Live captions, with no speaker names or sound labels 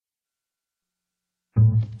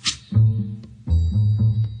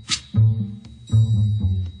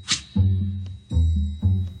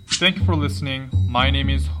Thank you for listening. My name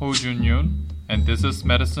is Ho Jun Yoon, and this is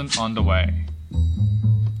Medicine on the Way.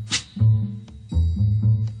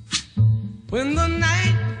 When the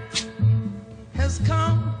night has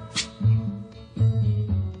come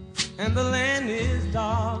and the land is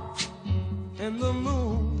dark and the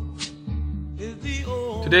moon is the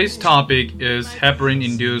old. Today's topic is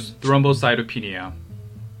heparin-induced thrombocytopenia.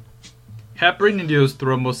 Heparin-induced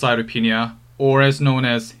thrombocytopenia, or as known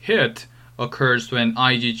as HIT, occurs when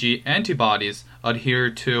IgG antibodies adhere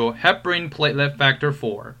to heparin platelet factor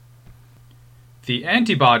 4. The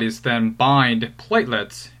antibodies then bind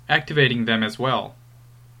platelets, activating them as well.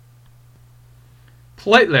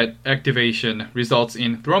 Platelet activation results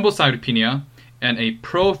in thrombocytopenia and a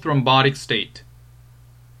prothrombotic state.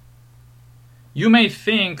 You may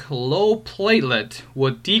think low platelet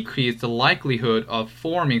would decrease the likelihood of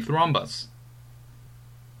forming thrombus.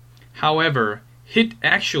 However, HIT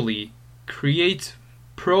actually creates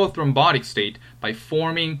prothrombotic state by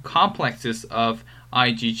forming complexes of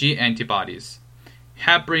IgG antibodies,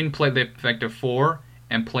 heparin platelet factor 4,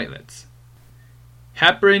 and platelets.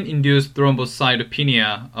 Heparin-induced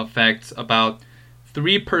thrombocytopenia affects about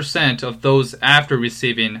 3% of those after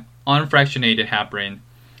receiving unfractionated heparin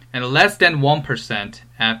and less than 1%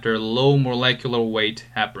 after low molecular weight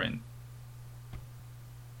heparin.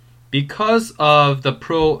 Because of the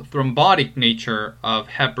prothrombotic nature of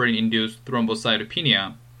heparin-induced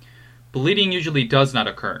thrombocytopenia, bleeding usually does not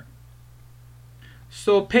occur.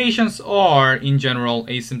 So patients are, in general,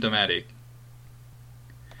 asymptomatic.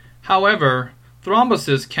 However,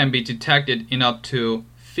 thrombosis can be detected in up to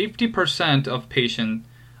 50% of patients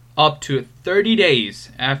up to 30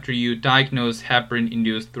 days after you diagnose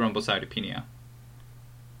heparin-induced thrombocytopenia.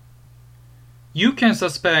 You can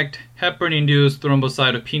suspect heparin-induced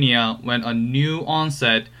thrombocytopenia when a new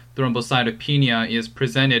onset thrombocytopenia is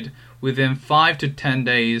presented within 5 to 10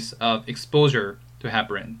 days of exposure to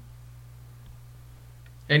heparin.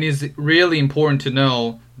 And it's really important to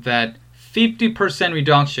know that 50%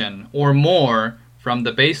 reduction or more from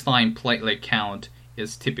the baseline platelet count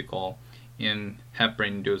is typical in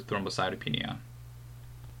heparin-induced thrombocytopenia.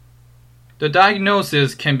 The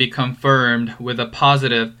diagnosis can be confirmed with a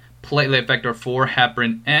positive platelet factor 4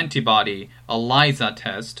 heparin antibody ELISA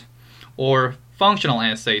test or functional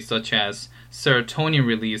assays such as serotonin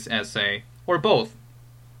release assay or both.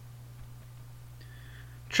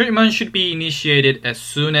 Treatment should be initiated as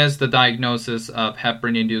soon as the diagnosis of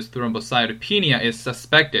heparin-induced thrombocytopenia is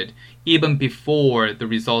suspected, even before the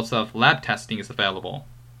results of lab testing is available.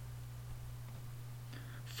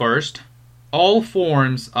 First, all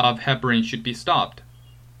forms of heparin should be stopped.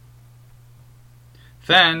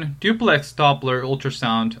 Then, duplex Doppler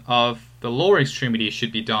ultrasound of the lower extremity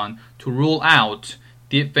should be done to rule out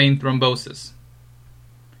deep vein thrombosis.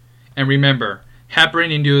 And remember,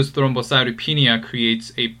 heparin-induced thrombocytopenia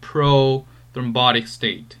creates a prothrombotic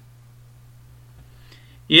state.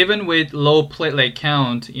 Even with low platelet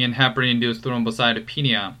count in heparin-induced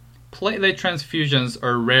thrombocytopenia, platelet transfusions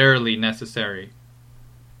are rarely necessary.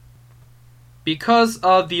 Because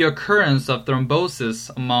of the occurrence of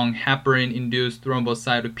thrombosis among heparin-induced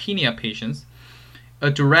thrombocytopenia patients,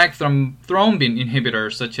 a direct thrombin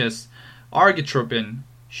inhibitor such as argitropin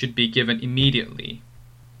should be given immediately.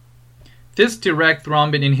 This direct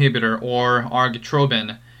thrombin inhibitor, or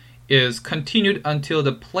argitropin, is continued until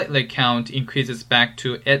the platelet count increases back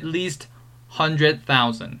to at least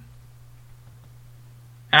 100,000.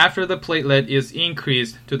 After the platelet is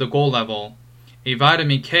increased to the goal level, a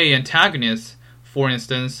vitamin K antagonist, for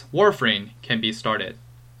instance warfarin, can be started.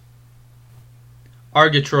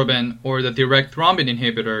 Argitropin, or the direct thrombin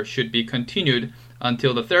inhibitor, should be continued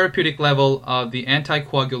until the therapeutic level of the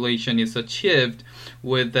anticoagulation is achieved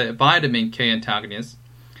with the vitamin K antagonist,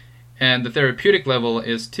 and the therapeutic level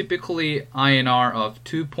is typically INR of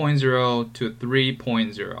 2.0 to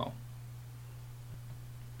 3.0.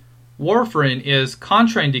 Warfarin is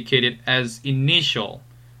contraindicated as initial.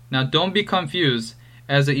 Now don't be confused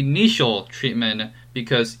as an initial treatment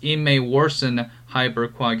because it may worsen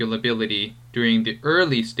hypercoagulability during the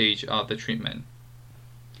early stage of the treatment.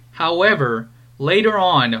 However, later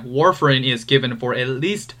on, warfarin is given for at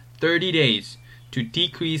least 30 days to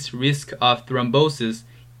decrease risk of thrombosis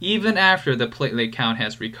even after the platelet count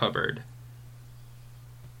has recovered.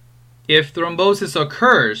 If thrombosis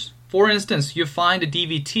occurs, for instance, you find a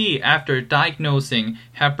DVT after diagnosing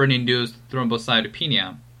heparin-induced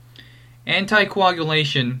thrombocytopenia,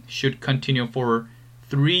 anticoagulation should continue for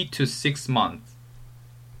 3 to 6 months.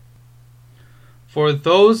 For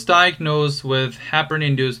those diagnosed with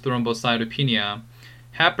heparin-induced thrombocytopenia,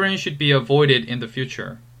 heparin should be avoided in the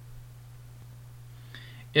future.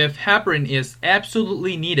 If heparin is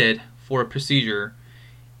absolutely needed for a procedure,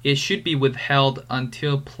 it should be withheld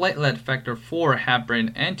until platelet factor IV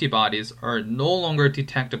heparin antibodies are no longer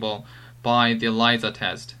detectable by the ELISA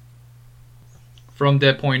test. From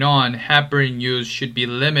that point on, heparin use should be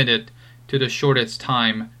limited to the shortest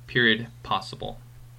time period possible.